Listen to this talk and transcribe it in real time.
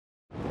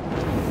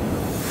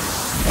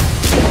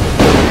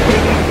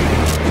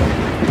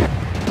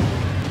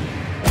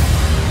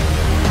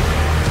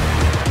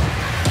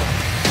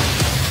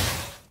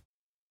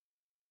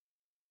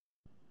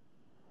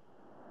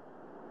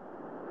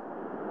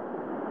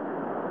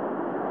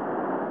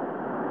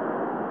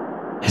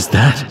Is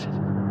that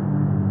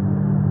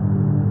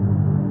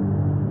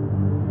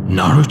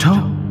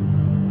Naruto?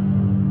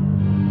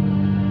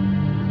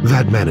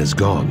 That man is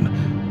gone.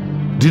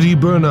 Did he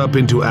burn up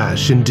into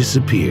ash and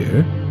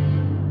disappear?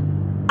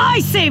 I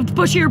saved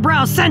Bushier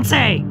Brow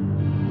Sensei!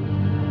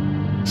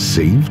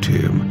 Saved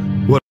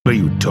him? What are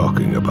you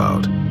talking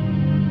about?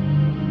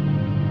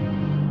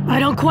 I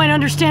don't quite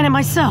understand it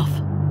myself.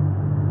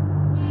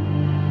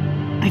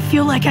 I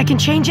feel like I can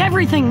change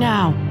everything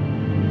now.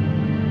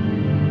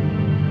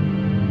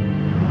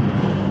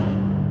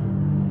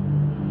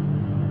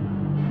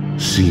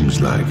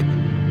 Seems like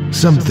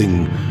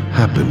something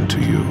happened to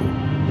you.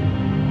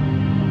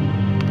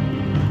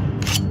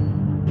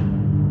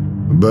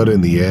 But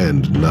in the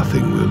end,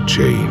 nothing will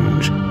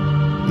change.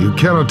 You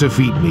cannot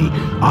defeat me.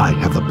 I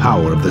have the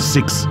power of the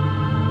six.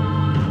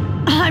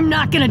 I'm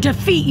not gonna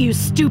defeat you,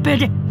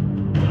 stupid!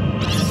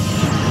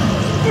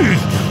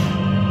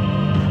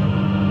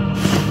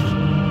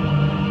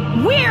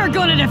 We're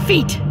gonna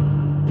defeat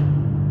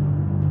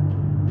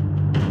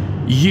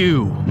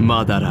You,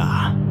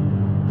 Madara.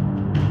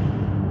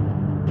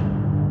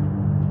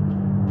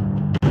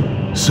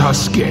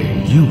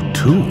 Sasuke, you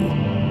too?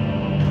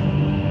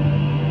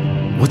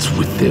 What's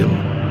with them?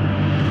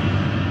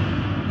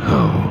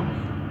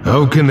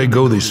 How can they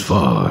go this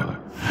far?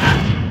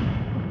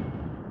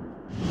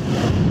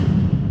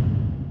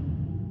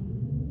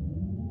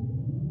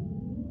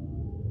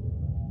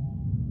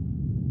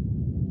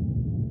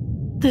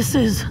 This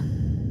is...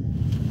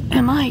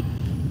 Am I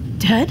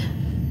dead?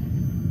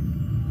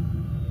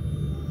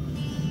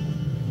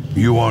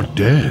 You aren't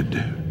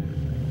dead.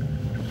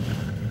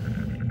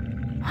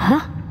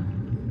 Huh?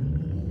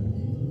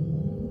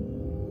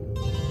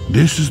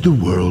 This is the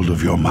world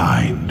of your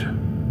mind.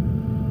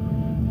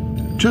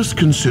 Just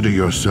consider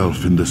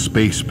yourself in the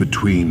space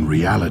between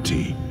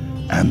reality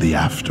and the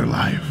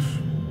afterlife.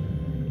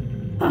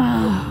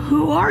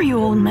 Who are you,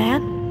 old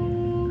man?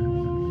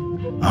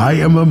 I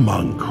am a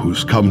monk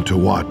who's come to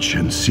watch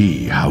and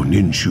see how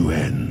Ninshu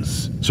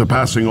ends,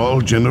 surpassing all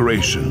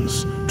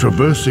generations,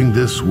 traversing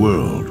this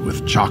world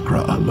with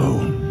chakra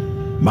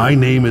alone. My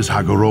name is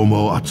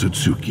Hagoromo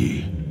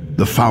Atsutsuki,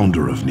 the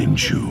founder of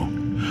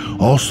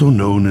Ninshu, also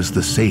known as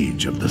the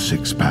Sage of the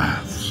Six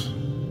Paths.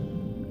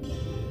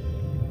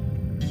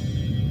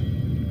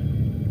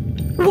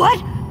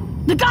 What?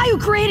 The guy who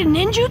created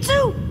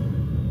ninjutsu?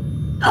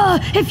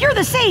 If you're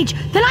the sage,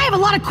 then I have a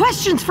lot of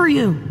questions for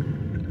you.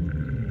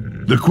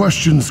 The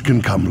questions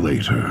can come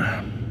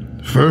later.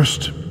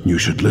 First, you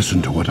should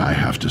listen to what I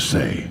have to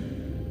say.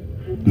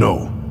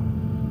 No,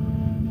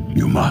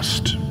 you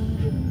must.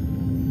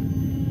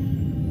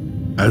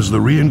 As the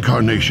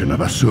reincarnation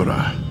of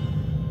Asura,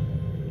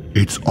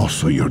 it's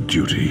also your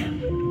duty.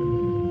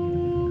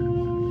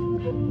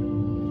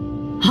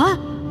 Huh?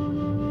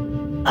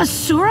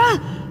 Asura?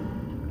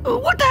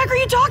 What the heck are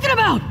you talking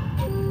about?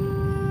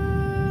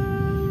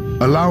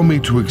 Allow me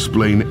to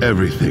explain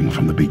everything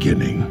from the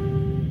beginning.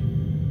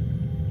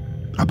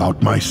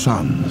 About my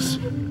sons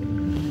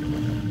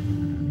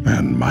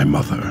and my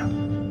mother.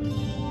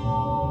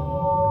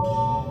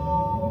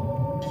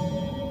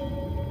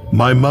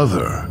 My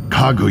mother,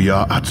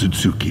 Kaguya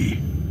Atsutsuki,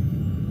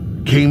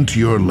 came to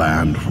your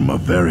land from a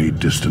very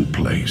distant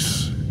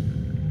place.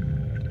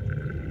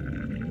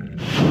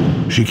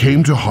 She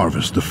came to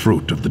harvest the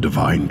fruit of the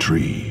divine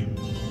tree.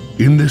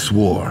 In this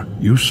war,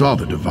 you saw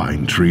the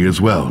divine tree as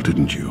well,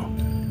 didn't you?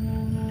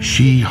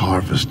 She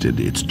harvested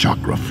its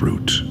chakra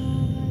fruit.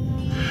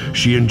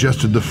 She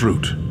ingested the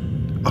fruit,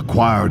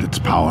 acquired its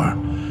power,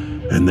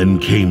 and then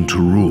came to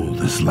rule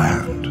this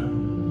land.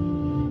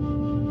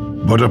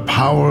 But a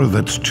power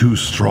that's too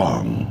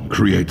strong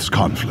creates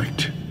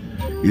conflict.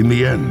 In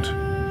the end,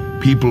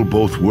 people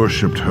both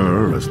worshipped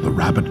her as the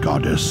rabbit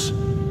goddess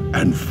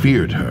and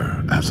feared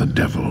her as a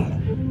devil.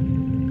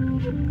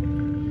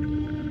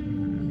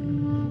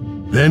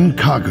 Then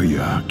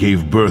Kaguya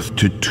gave birth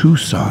to two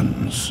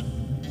sons.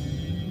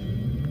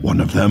 One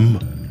of them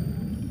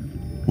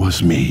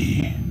was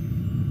me.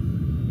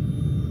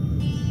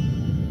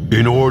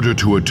 In order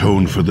to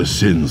atone for the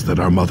sins that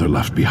our mother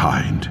left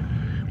behind,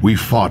 we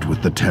fought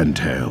with the Ten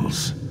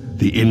Tails,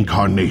 the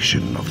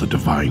incarnation of the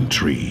Divine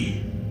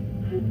Tree.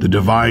 The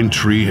Divine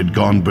Tree had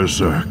gone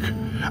berserk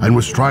and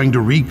was trying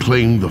to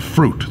reclaim the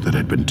fruit that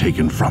had been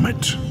taken from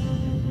it.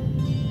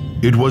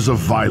 It was a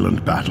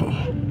violent battle.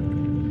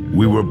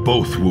 We were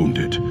both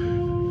wounded,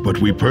 but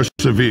we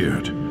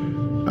persevered,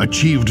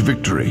 achieved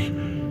victory,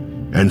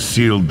 and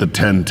sealed the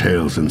Ten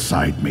Tails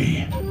inside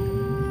me.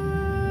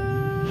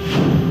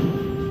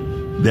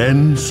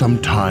 Then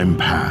some time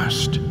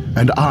passed,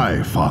 and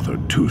I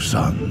fathered two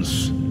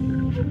sons.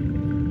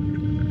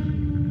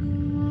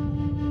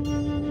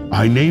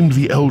 I named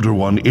the elder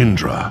one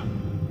Indra,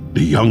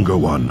 the younger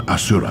one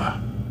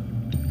Asura,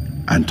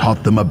 and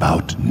taught them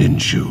about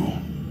Ninshu.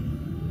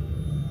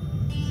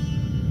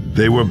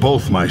 They were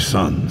both my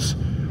sons,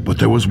 but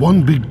there was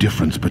one big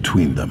difference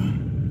between them.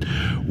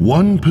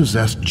 One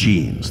possessed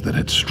genes that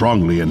had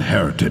strongly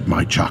inherited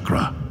my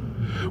chakra,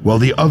 while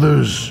the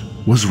other's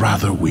was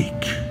rather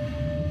weak.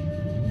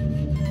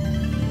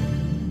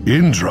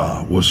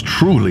 Indra was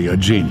truly a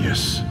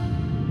genius.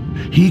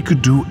 He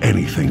could do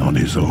anything on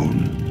his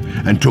own,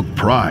 and took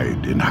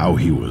pride in how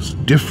he was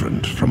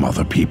different from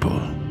other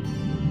people.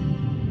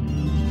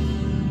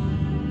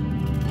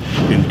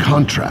 In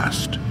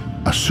contrast,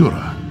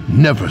 Asura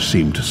never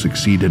seemed to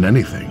succeed in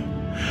anything,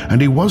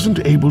 and he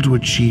wasn't able to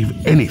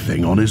achieve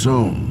anything on his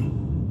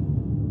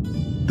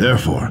own.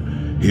 Therefore,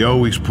 he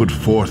always put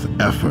forth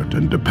effort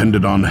and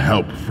depended on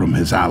help from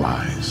his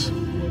allies.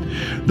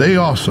 They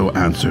also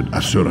answered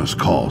Asura's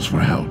calls for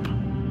help,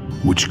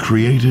 which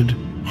created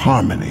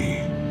harmony.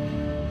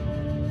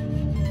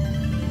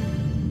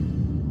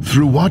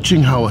 Through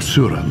watching how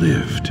Asura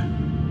lived,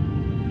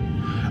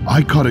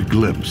 I caught a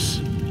glimpse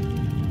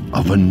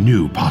of a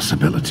new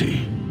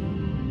possibility.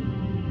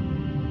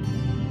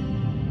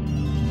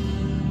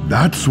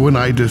 That's when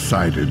I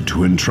decided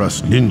to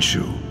entrust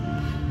Ninshu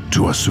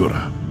to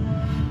Asura.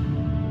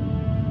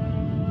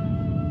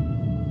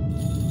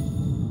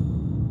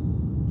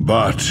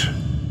 But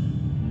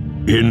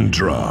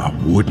Indra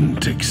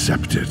wouldn't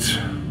accept it.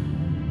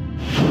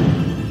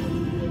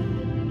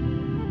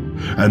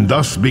 And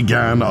thus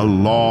began a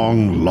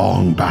long,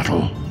 long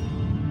battle.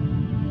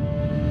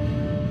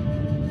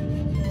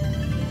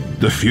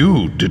 The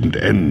feud didn't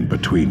end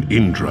between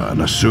Indra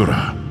and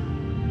Asura.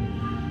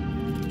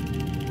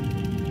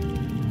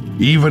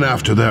 Even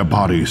after their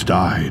bodies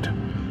died,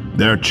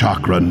 their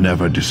chakra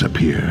never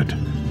disappeared,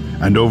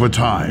 and over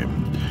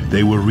time,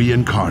 they were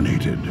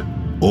reincarnated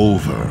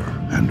over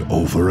and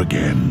over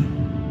again.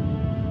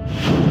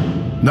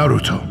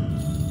 Naruto.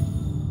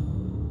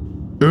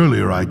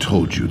 Earlier I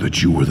told you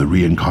that you were the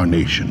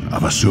reincarnation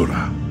of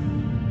Asura.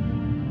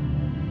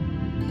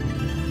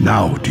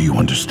 Now do you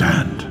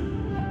understand?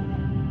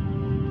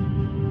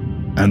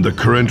 And the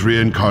current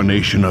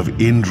reincarnation of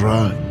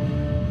Indra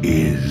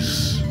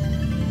is...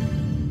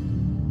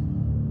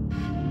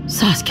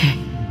 Sasuke.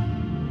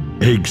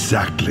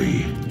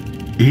 Exactly.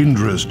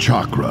 Indra's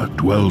chakra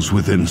dwells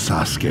within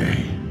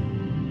Sasuke.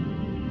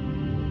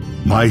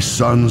 My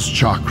son's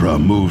chakra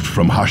moved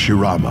from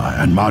Hashirama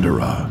and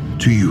Madara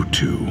to you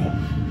two.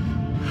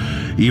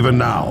 Even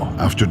now,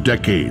 after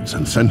decades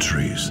and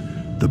centuries,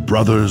 the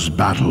brothers'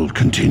 battle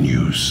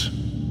continues.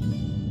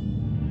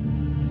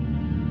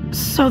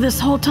 So this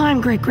whole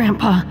time,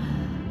 Great-Grandpa,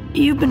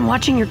 you've been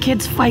watching your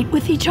kids fight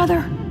with each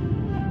other?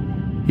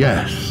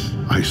 Yes,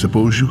 I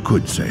suppose you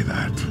could say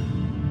that.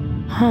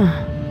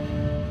 Huh.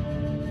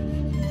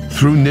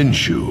 Through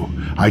Ninshu,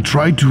 I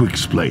tried to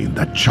explain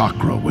that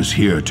chakra was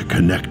here to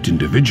connect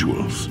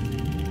individuals.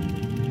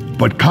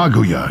 But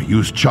Kaguya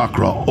used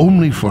chakra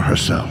only for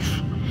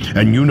herself,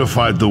 and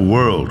unified the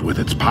world with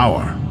its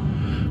power.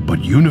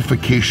 But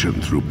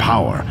unification through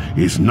power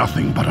is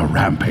nothing but a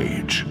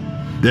rampage.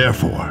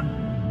 Therefore,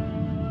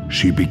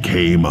 she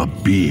became a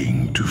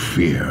being to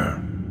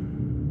fear.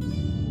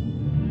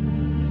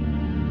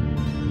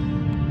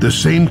 The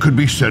same could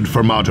be said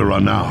for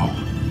Madara now.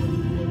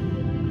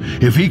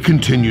 If he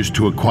continues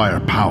to acquire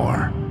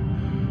power,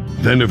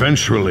 then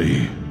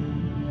eventually...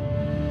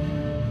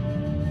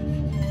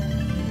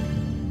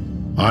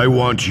 I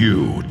want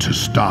you to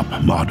stop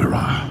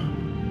Madara.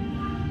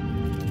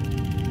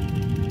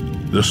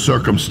 The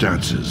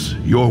circumstances,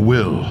 your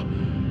will,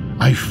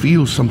 I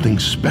feel something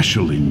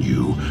special in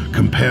you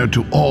compared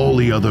to all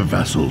the other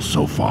vessels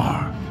so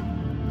far.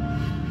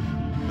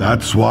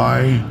 That's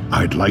why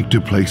I'd like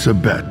to place a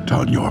bet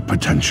on your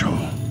potential.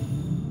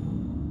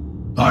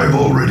 I've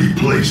already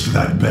placed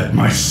that bet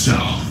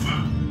myself.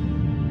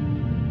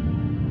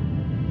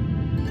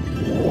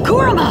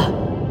 Kurama!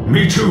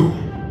 Me too.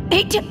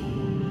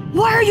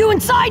 Why are you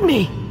inside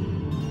me?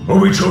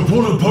 Obito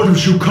pulled a part of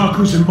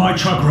Shukaku's and my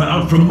chakra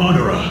out from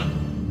Madara.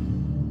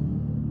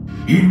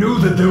 He knew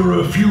that there were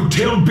a few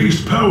tailed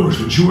beast powers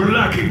which you were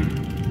lacking.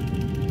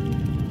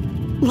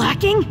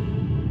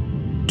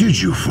 Lacking? Did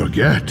you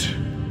forget?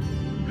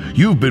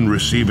 You've been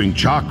receiving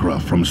chakra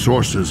from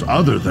sources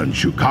other than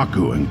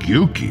Shukaku and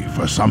Gyuki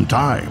for some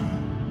time.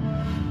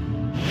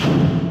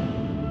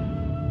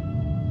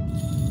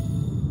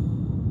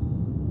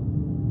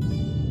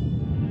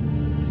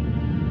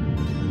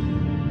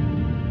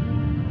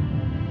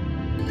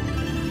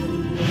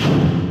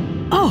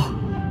 Oh!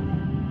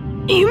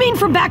 You mean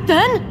from back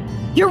then?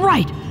 You're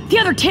right. The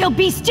other tailed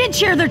beasts did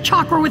share their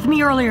chakra with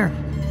me earlier.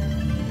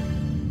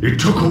 It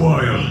took a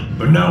while,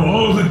 but now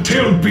all the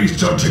tailed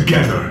beasts are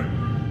together.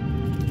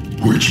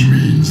 Which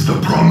means the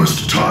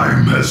promised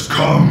time has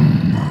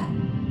come.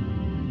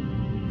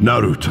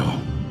 Naruto,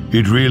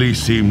 it really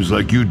seems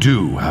like you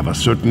do have a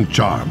certain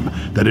charm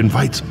that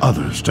invites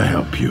others to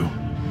help you.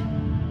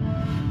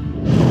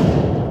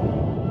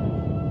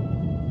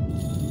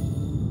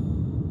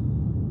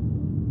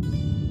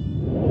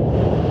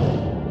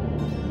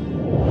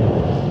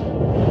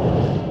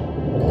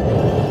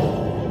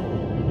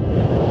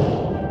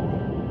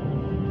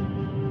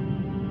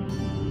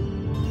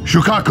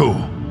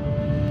 Shukaku,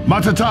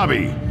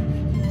 Matatabi,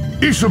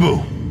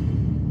 Isubu,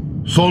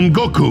 Son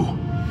Goku,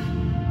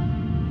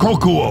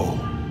 Kokuo,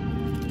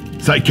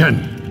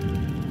 Saiken,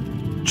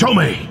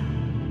 Chome,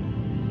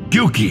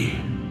 Gyuki,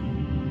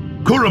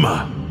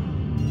 Kurama,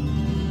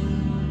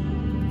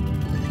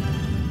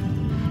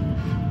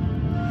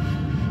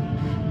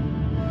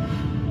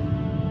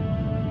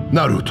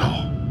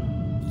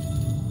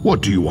 Naruto,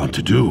 what do you want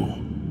to do?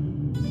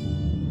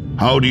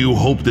 How do you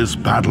hope this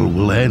battle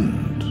will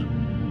end?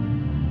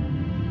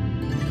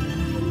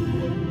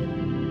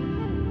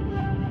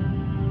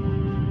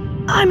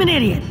 I'm an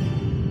idiot.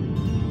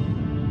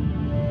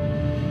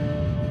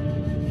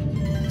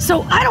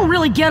 So I don't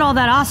really get all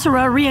that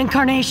Asura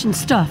reincarnation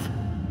stuff.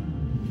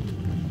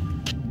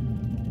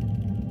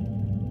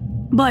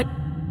 But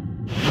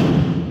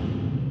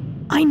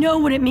I know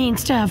what it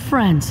means to have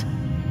friends.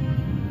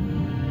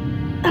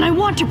 And I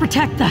want to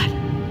protect that.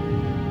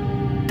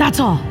 That's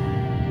all.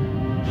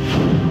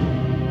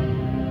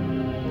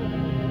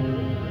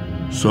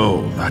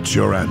 So, that's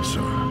your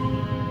answer.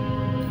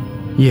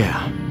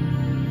 Yeah.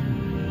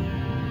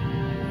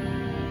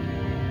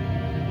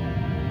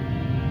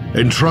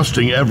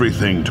 Entrusting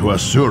everything to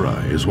Asura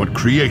is what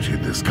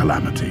created this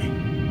calamity.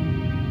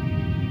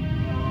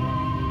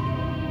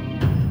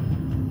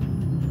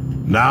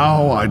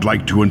 Now, I'd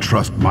like to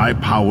entrust my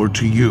power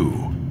to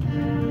you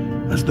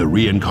as the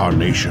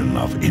reincarnation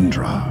of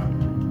Indra.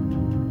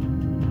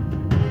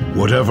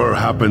 Whatever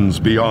happens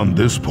beyond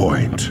this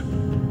point,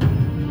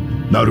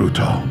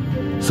 Naruto,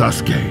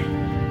 Sasuke,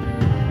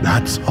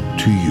 that's up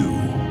to you.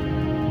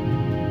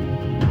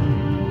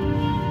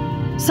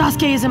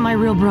 Sasuke isn't my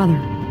real brother,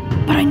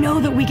 but I know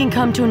that we can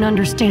come to an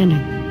understanding.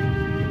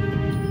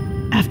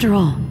 After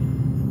all,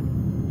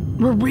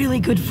 we're really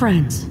good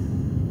friends.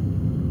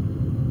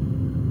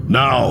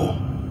 Now,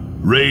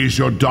 raise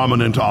your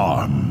dominant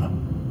arm.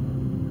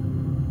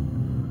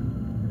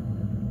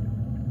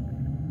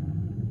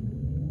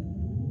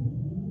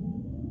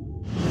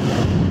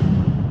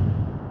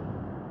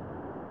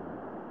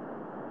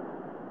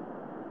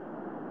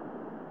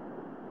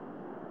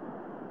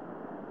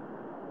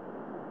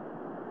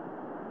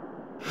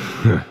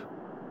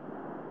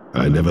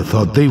 I never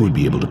thought they would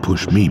be able to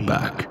push me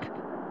back.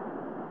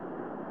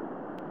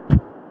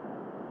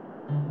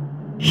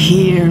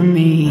 Hear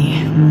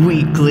me,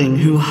 weakling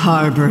who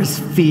harbors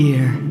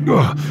fear.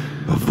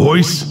 A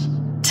voice?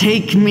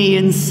 Take me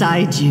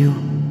inside you.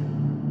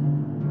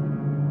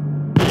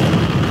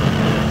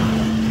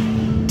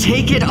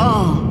 Take it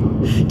all.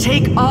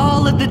 Take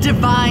all of the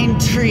divine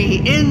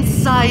tree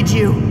inside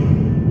you.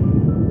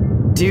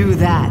 Do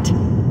that,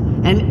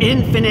 and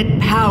infinite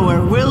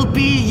power will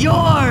be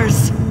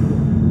yours!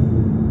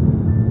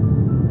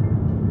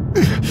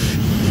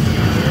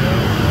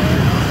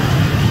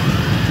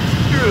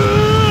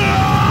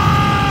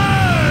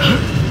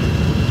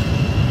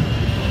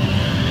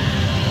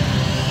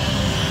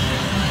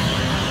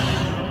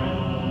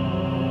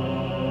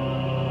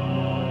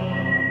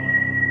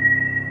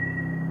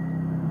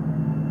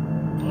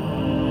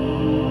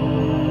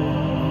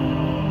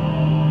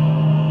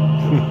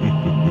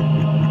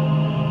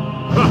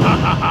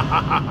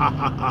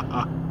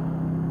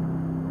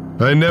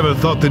 I never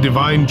thought the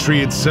divine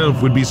tree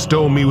itself would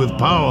bestow me with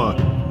power.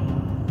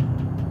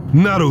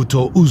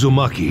 Naruto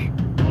Uzumaki,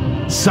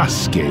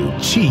 Sasuke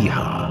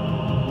Uchiha.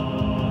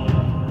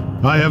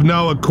 I have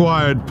now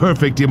acquired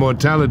perfect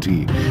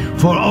immortality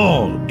for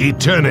all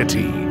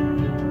eternity.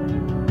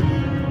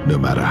 No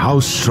matter how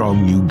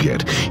strong you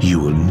get, you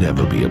will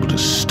never be able to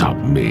stop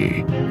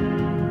me.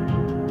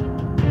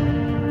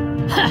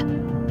 Huh.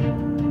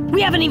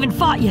 We haven't even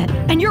fought yet,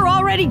 and you're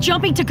already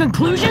jumping to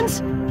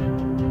conclusions?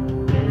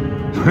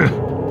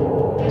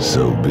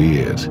 So be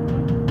it.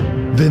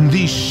 Then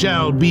this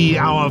shall be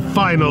our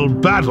final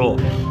battle.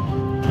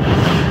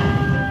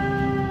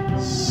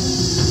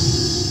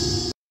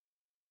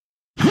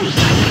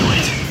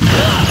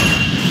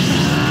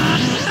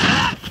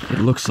 It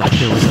looks like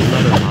there was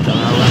another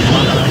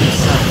Madara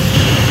himself.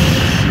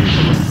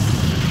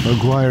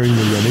 Acquiring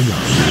the running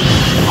up.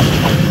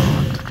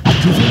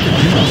 To think that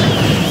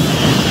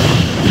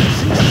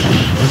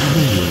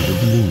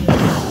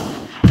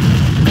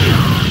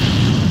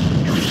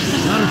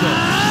Naruto,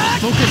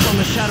 focus on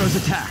the Shadow's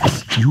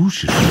attacks. you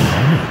should be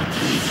honored.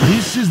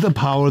 This is the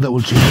power that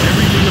will change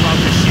everything about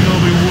the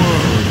shinobi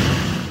world.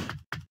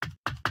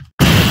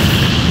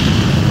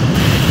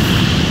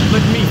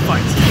 Let me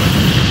fight.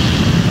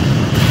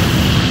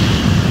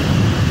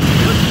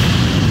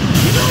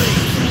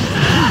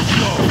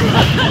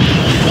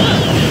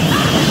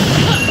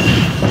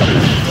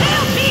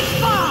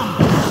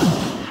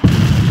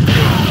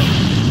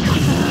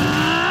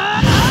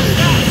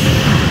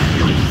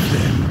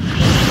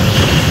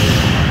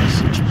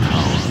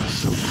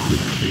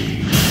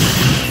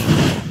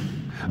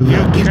 You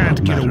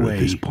can't get away at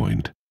this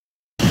point.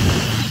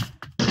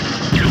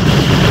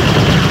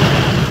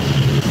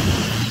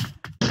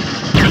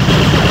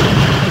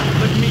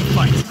 Let me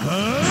fight.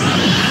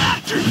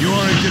 You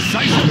aren't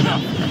decisive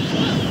enough.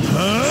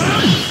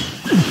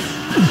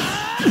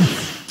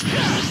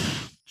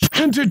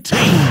 Entertain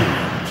me.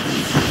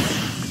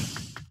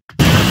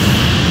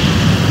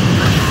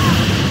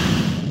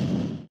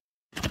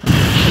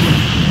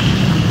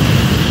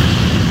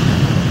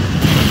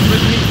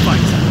 Let me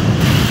fight.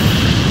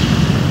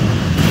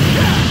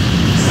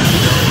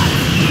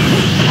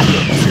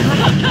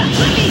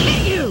 Let me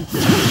hit you!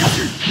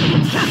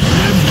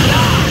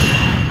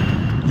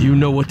 You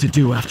know what to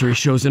do after he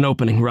shows an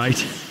opening,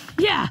 right?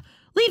 Yeah!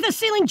 Leave the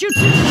ceiling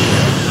jutsu!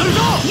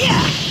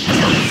 Yeah!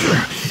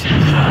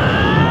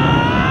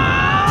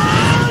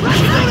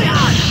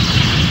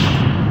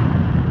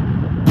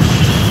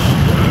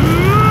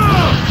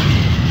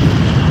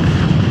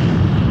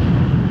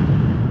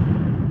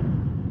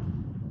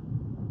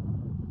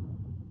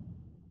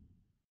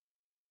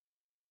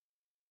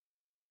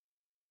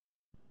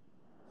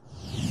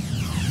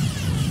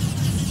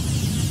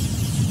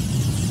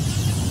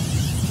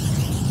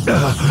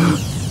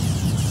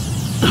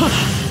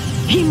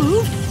 He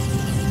moved?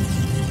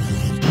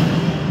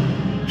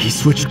 He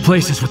switched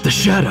places with the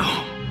shadow.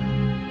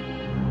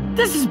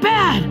 This is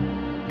bad!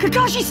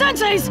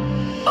 Kakashi-sensei's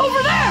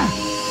over there!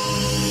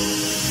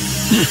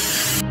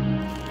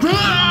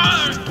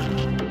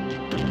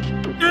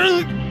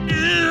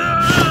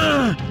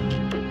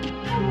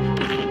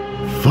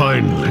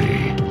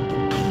 Finally.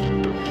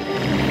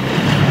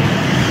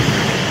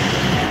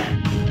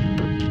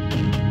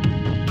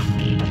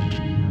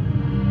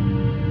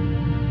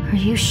 Are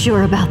you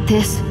sure about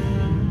this?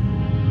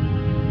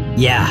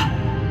 Yeah.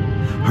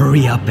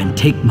 Hurry up and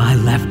take my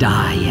left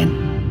eye and...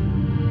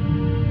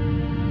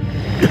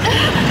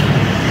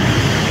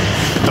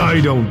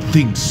 I don't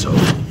think so.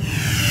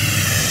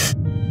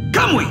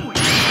 Come we!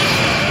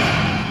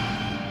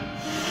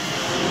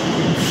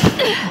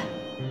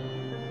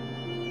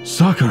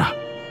 Sakura!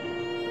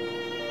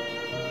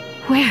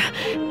 Where?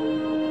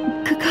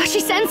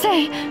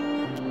 Kakashi-sensei!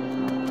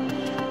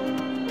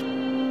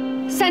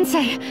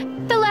 Sensei,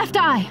 the left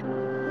eye!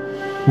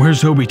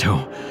 Where's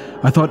Obito?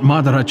 I thought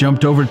Madara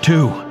jumped over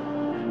too.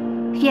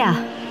 Yeah,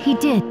 he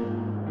did.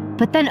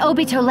 But then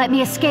Obito let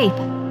me escape.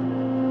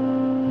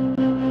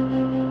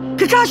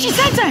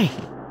 Kakashi-sensei!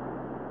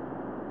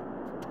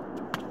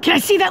 Can I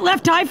see that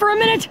left eye for a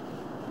minute?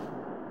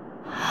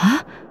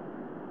 Huh?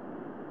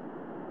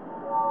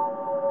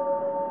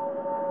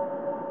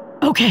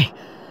 Okay.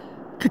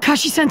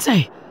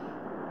 Kakashi-sensei,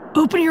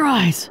 open your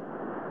eyes.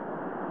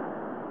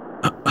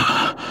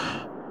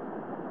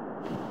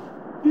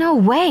 No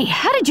way!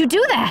 How did you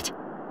do that?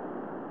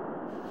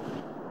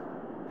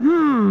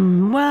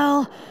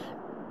 Well...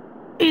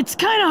 It's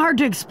kinda hard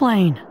to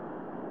explain.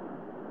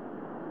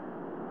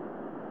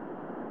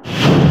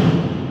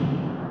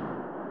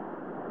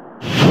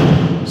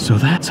 So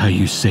that's how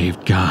you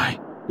saved Guy.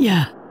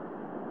 Yeah.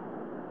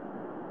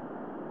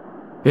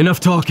 Enough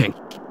talking.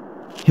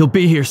 He'll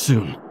be here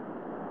soon.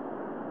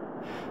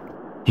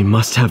 He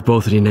must have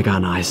both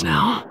Rinnegan eyes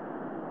now.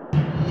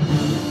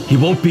 He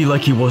won't be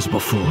like he was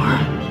before.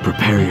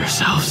 Prepare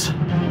yourselves.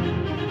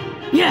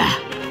 Yeah!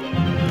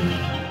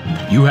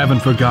 You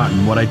haven't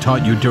forgotten what I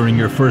taught you during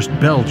your first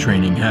bell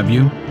training, have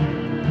you?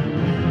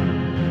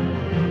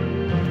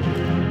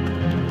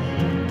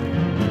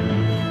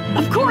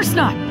 Of course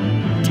not!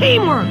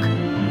 Teamwork!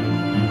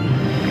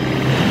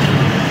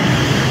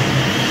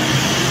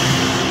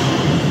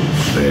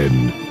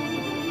 Then...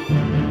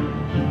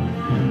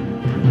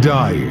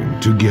 dying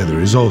together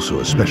is also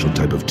a special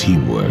type of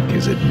teamwork,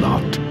 is it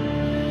not?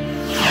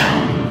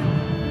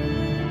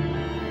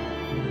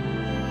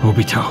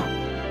 Obito.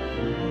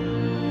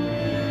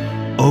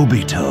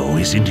 Obito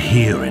isn't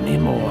here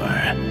anymore.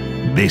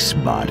 This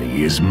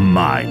body is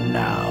mine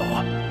now.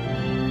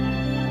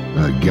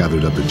 I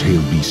gathered up the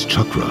tail beast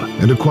chakra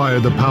and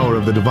acquired the power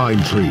of the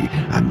divine tree,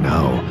 and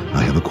now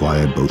I have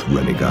acquired both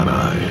Rinnegan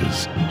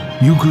eyes.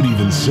 You could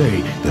even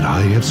say that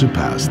I have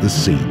surpassed the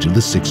sage of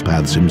the six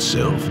paths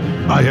himself.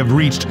 I have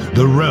reached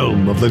the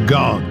realm of the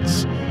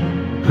gods.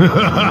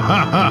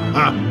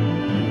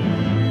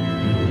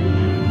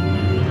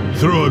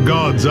 Through a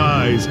god's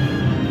eyes,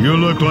 you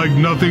look like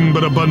nothing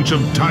but a bunch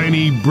of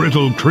tiny,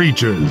 brittle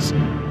creatures.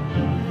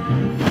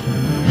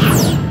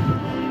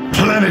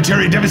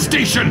 Planetary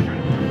devastation!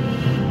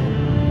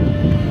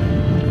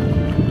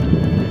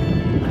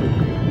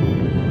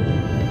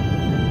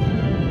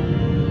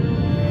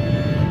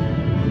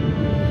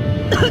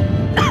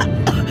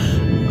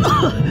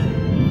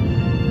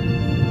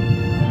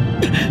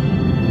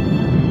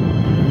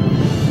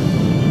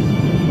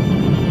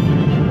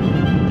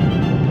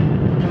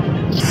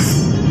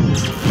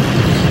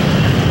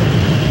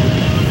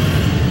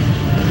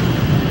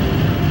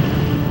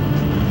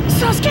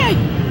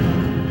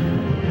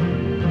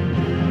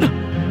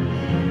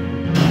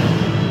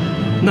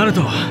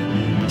 Naruto,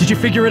 did you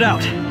figure it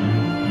out?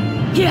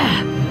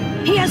 Yeah!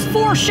 He has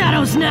 4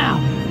 shadows now!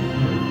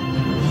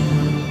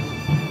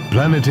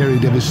 Planetary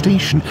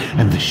devastation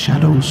and the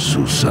shadow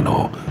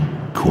Susanoo.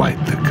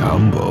 Quite the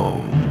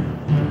combo.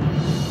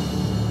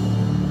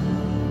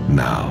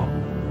 Now,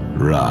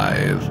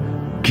 writhe.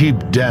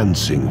 Keep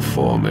dancing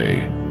for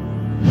me.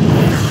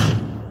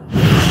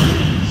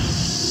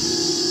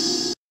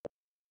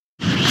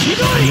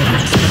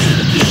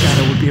 The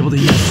shadow would be able to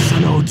use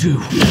Susanoo too.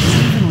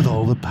 Even with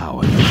all the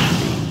power you've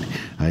gained,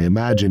 I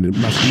imagine it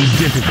must be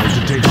difficult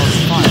to take on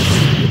fire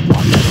at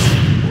once.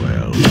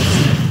 Well,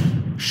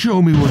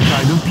 show me what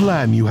kind of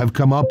plan you have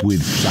come up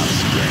with,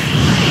 Sasuke.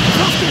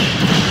 Sasuke!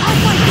 I'll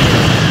fight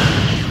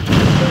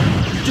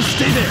you! Just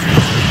stay there.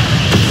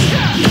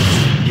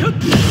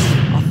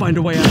 I'll fight find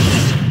a way out of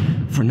this.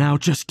 For now,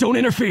 just don't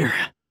interfere.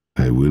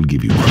 I will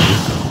give you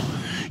credit, though.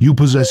 You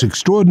possess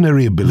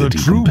extraordinary ability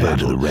compared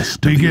to the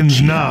rest of the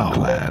Uchiha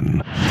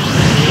clan.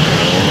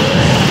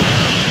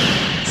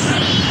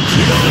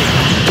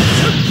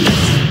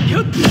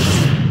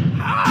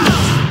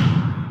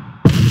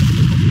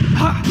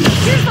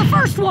 Here's the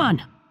first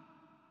one!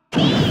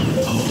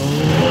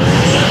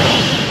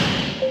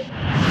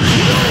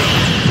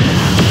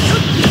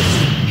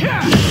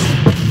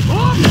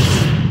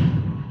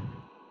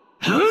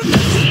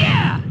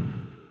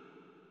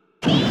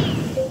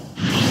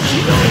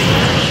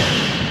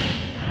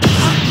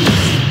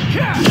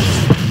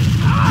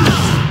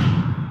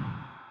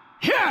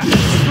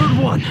 Third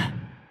one.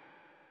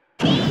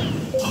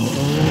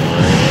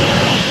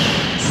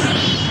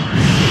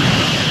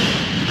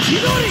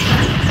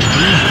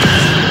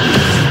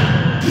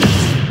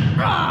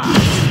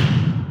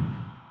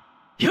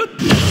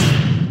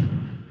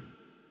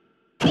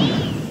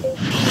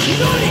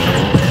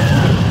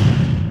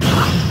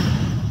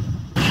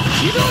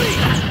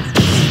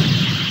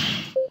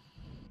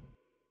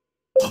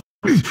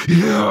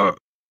 Yeah.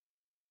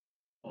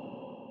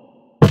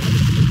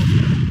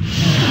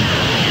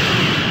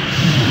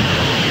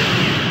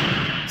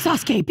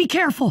 Sasuke, be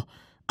careful!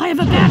 I have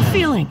a bad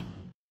feeling!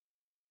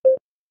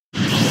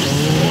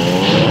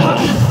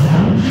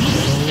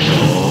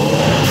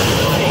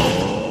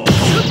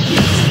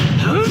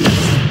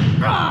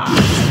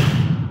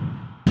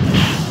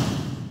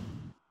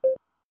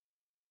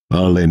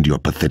 I'll end your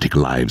pathetic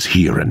lives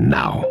here and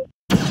now.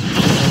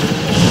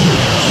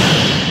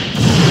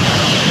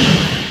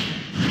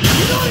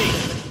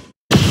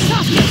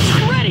 Sasuke,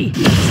 I'm ready!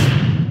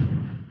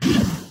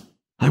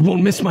 I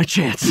won't miss my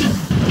chance.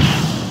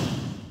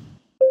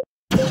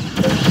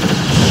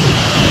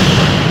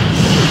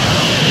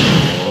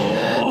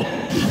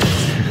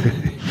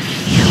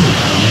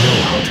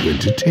 To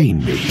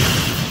entertain me.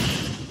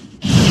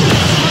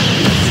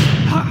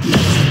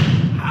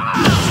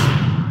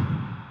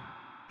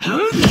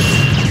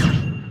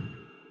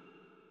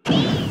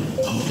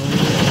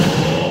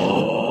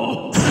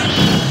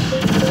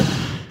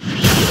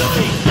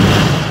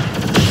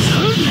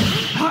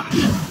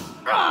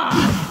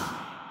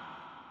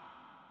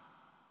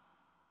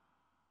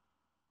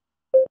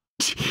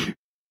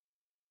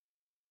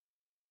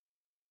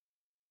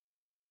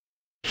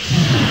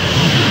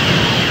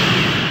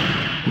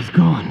 He's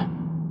gone.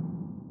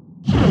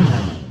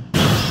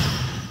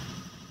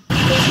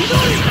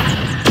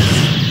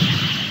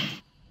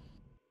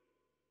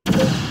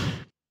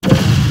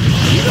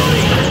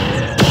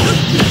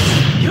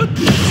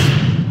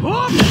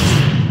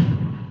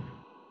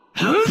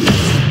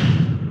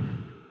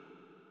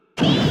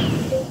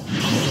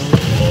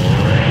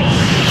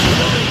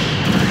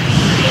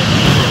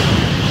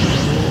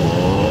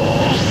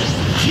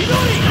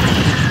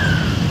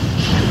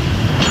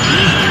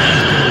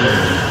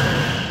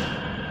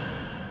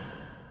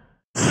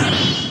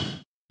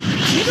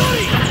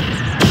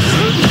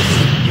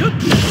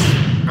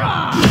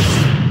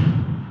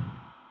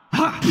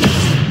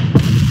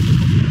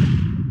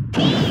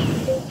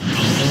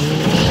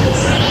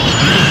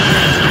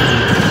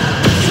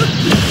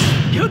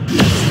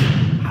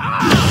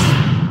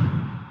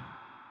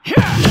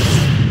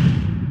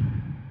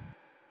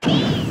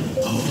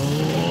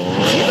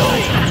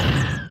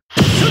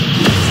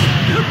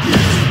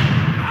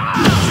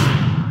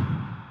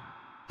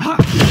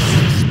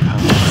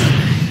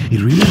 It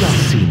really does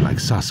seem like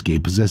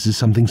Sasuke possesses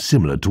something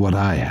similar to what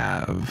I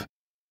have.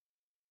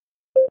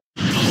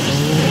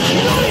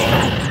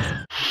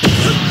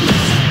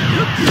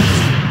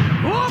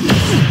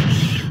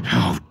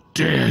 How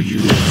dare you!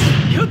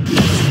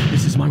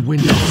 This is my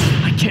window.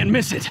 I can't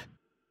miss it.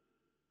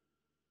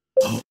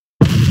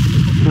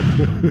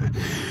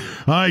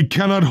 I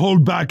cannot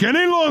hold back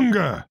any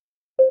longer!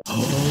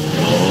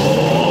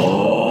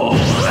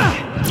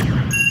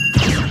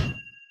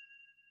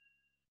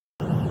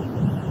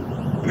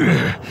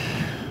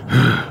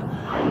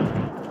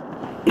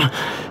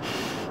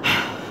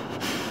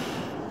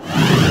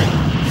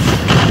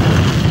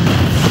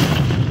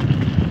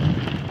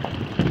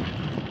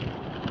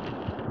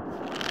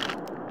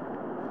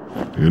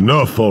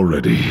 Enough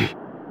already.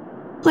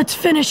 Let's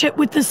finish it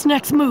with this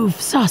next move,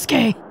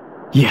 Sasuke.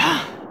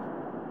 Yeah.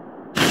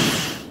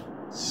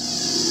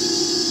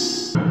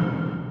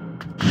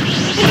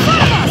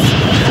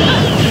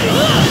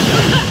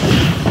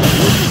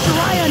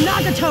 Jiraiya,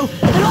 Nagato,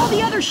 and all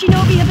the other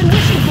shinobi have been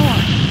wishing for.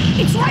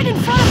 It's right in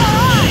front of our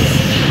eyes!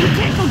 You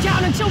can't go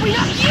down until we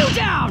knock you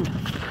down!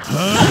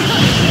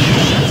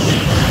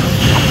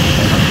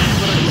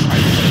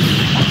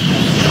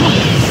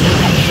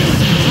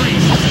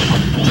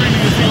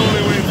 Dreaming is the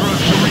only way for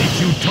us to reach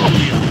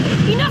Utopia.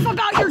 Enough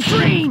about your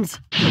dreams!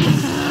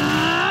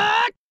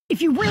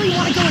 If you really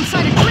want to go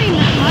inside a dream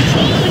that much,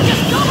 then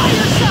just go by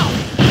yourself!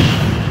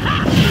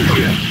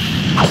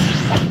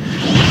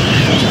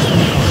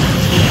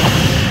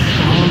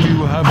 All you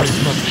have is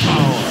much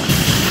power.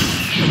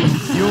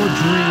 Your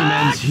dream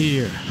ends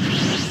here.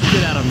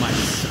 Get out of my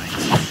sight.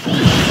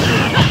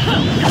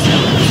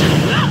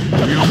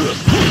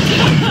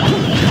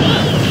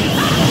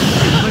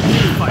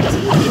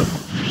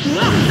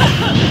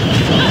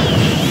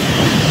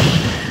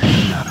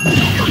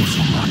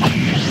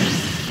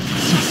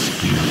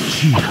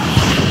 Chiha.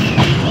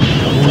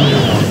 Only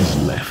one's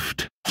left.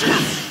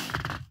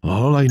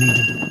 All I need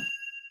to do...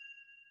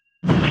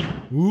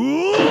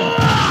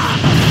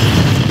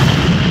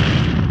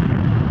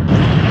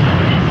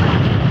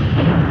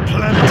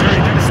 Planetary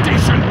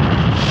devastation!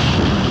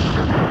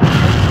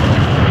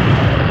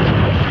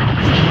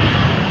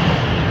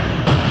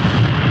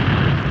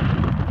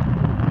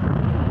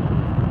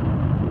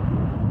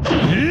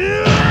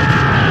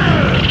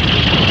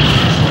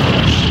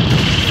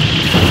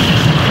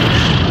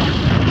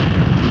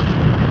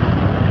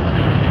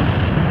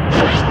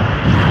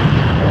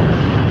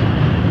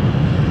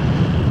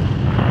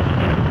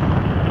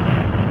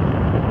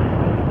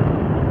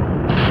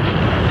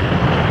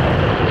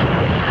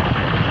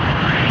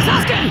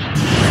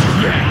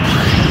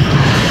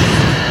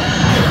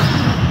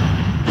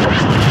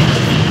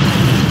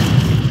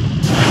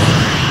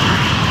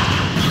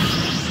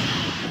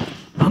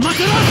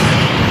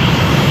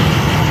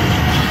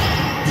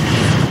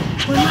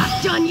 We're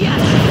not done yet!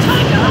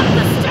 Time to up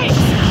the stakes!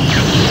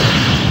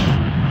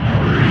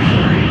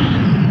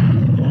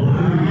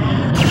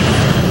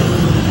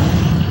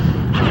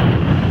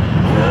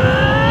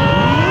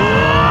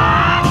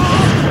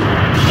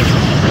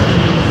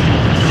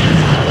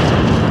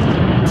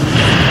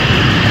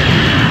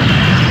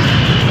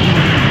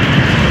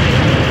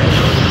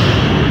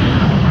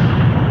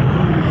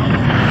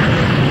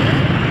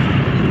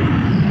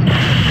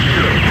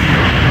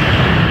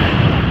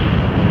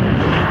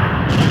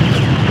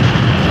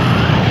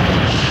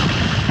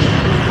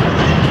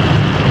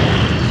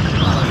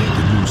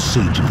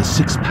 Sage of the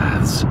Six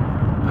Paths.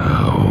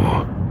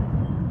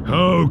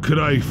 How could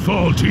I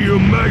fall to you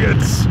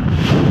maggots?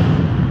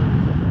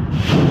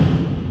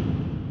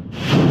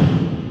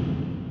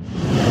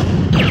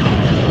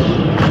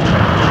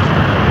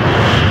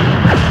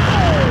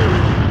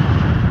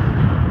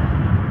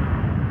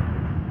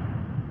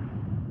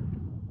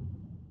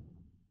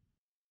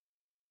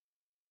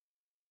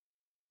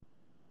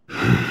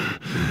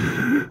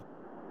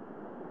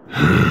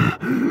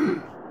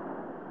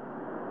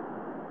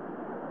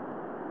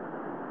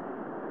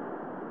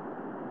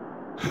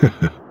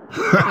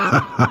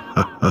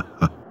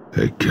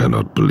 I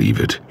cannot believe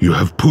it. You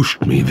have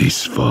pushed me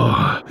this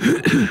far.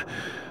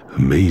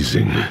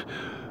 Amazing.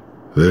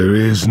 There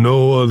is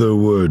no other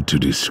word to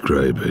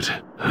describe it.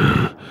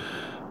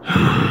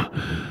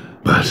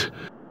 But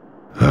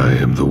I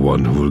am the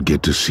one who will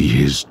get to see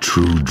his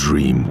true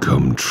dream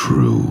come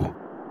true.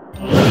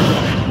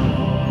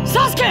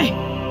 Sasuke!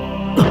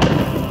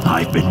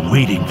 I've been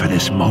waiting for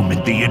this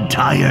moment the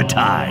entire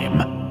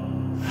time.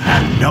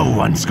 And no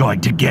one's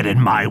going to get in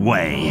my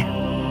way.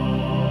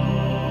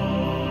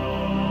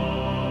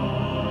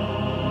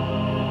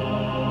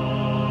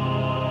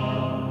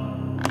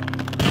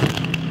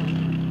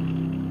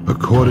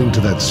 According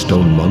to that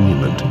stone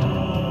monument,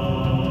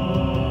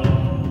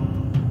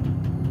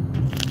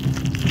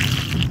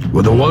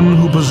 where the one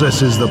who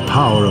possesses the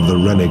power of the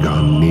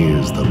Renegon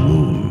nears the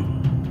moon,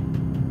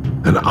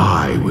 an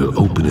eye will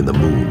open in the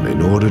moon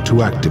in order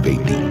to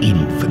activate the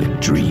infinite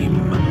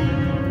dream.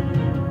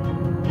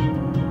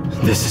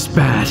 This is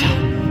bad.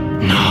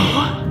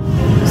 No.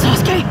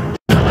 Sasuke!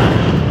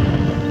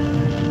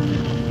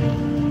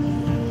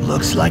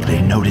 Looks like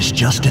they noticed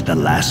just at the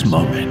last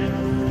moment.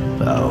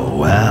 Oh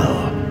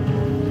well.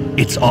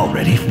 It's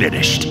already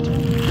finished.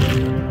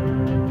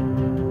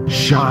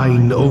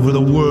 Shine over the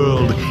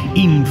world,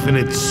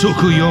 infinite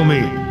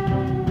Tsukuyomi.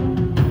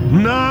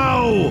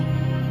 Now!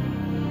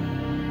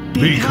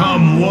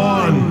 Become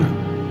one!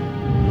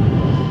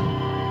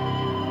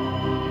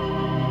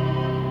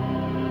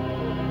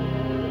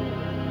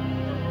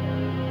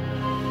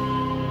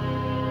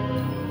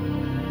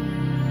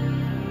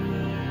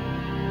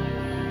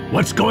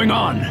 What's going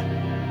on?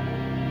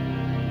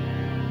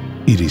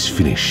 It is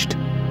finished.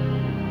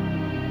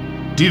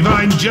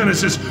 Divine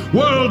Genesis,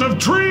 world of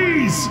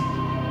trees!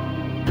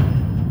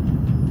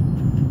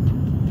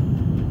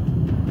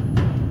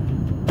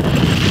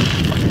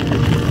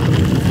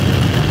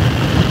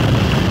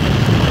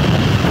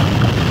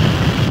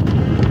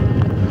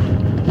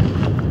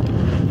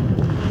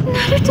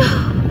 Naruto!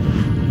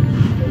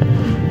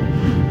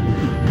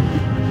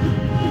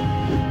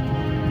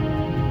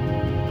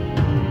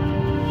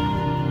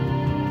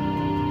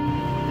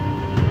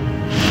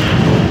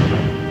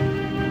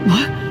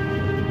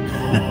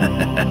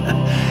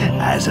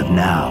 As of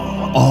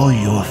now, all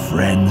your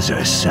friends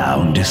are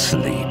sound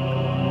asleep.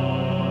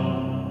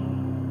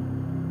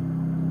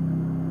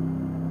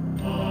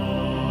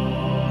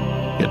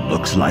 It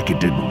looks like it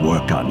didn't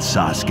work on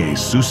Sasuke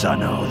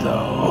Susanoo,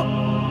 though.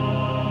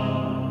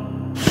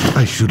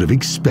 I should have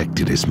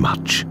expected as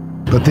much.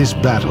 But this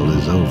battle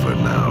is over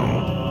now.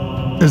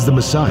 As the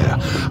Messiah,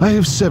 I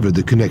have severed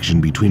the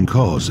connection between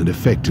cause and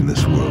effect in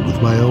this world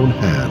with my own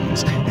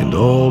hands, and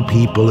all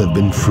people have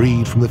been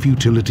freed from the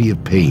futility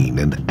of pain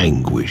and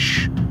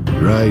anguish.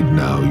 Right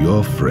now,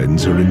 your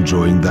friends are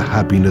enjoying the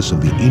happiness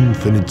of the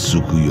infinite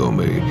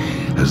Tsukuyomi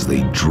as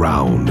they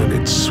drown in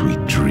its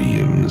sweet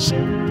dreams.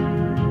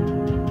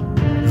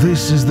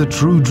 This is the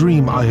true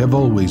dream I have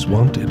always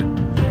wanted.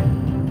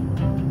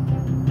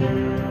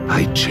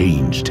 I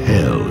changed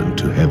hell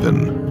into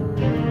heaven.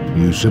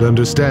 You should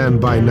understand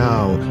by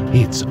now,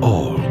 it's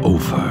all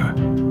over.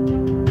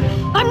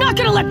 I'm not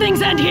gonna let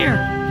things end here!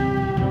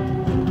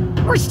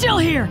 We're still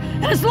here,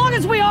 and as long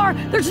as we are,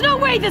 there's no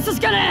way this is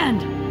gonna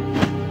end!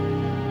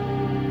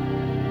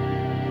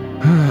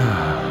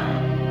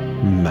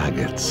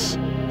 Maggots.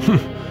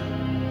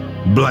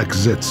 Black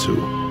Zetsu,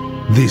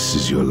 this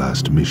is your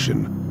last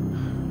mission.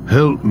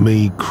 Help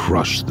me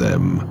crush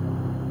them.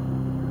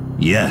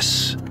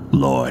 Yes,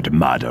 Lord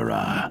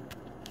Madara.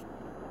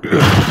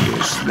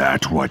 Is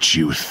that what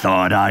you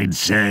thought I'd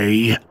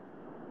say?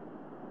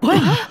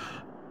 What?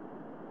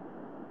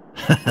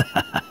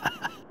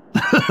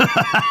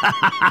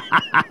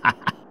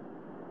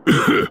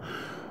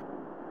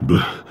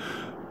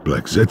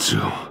 Black Zetsu,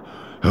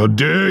 how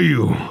dare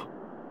you?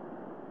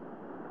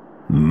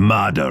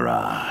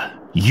 Madara,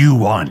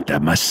 you aren't the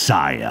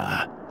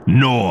Messiah,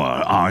 nor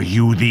are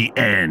you the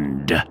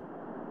end.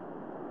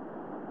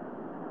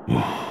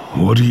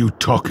 What are you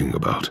talking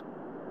about?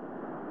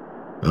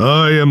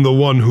 I am the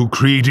one who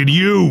created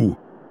you!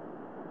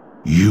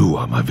 You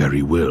are my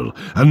very will,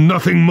 and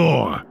nothing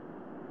more!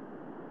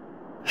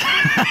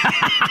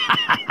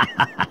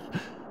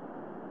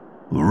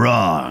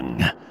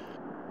 Wrong.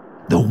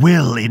 The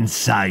will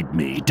inside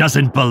me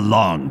doesn't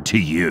belong to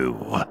you.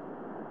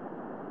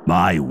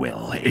 My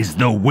will is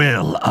the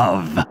will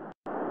of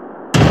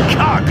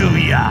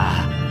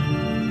Kaguya!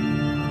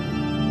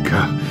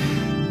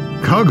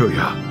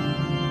 Kaguya?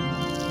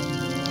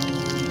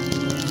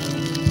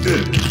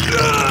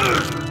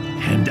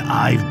 And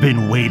I've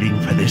been waiting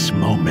for this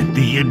moment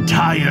the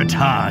entire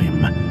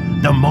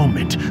time. The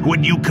moment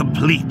when you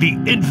complete the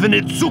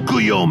infinite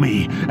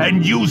Tsukuyomi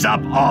and use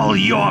up all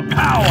your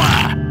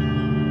power!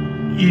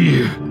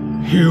 You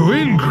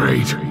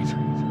ingrate!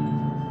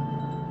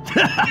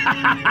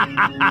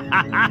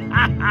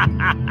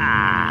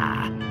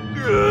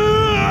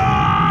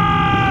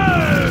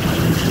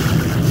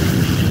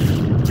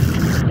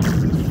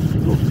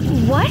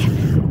 What?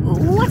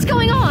 What's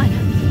going on?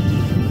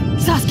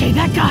 Sasuke,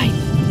 that guy!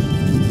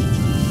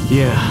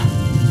 Yeah,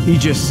 he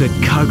just said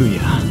Kaguya.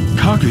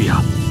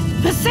 Kaguya?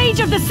 The Sage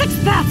of the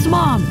Sixth Path's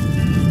mom!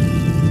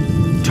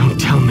 Don't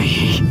tell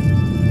me.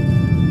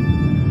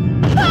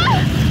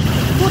 Ah!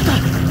 What the?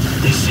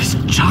 This is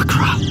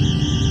chakra.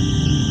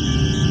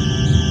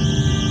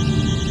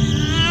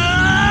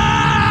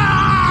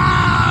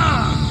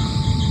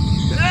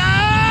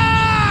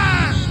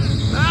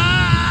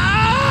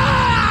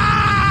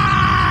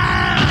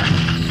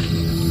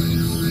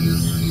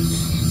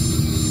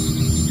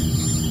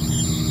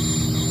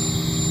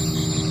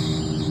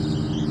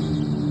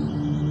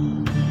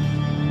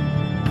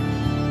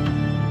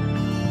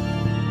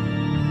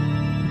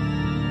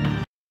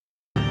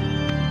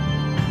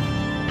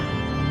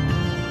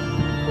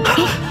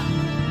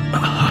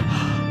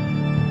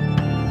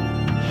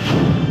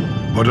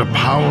 But a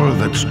power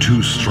that's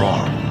too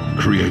strong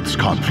creates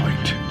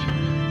conflict.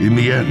 In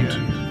the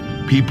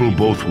end, people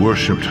both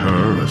worshipped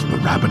her as the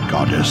rabbit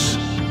goddess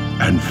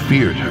and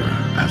feared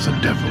her as a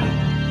devil.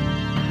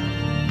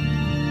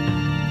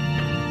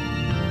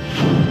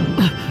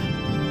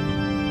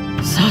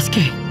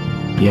 Sasuke.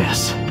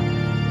 Yes,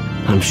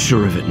 I'm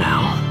sure of it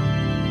now.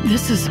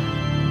 This is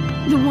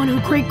the one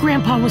who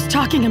Great-Grandpa was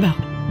talking about.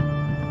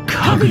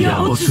 Kaguya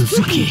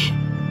Otsutsuki.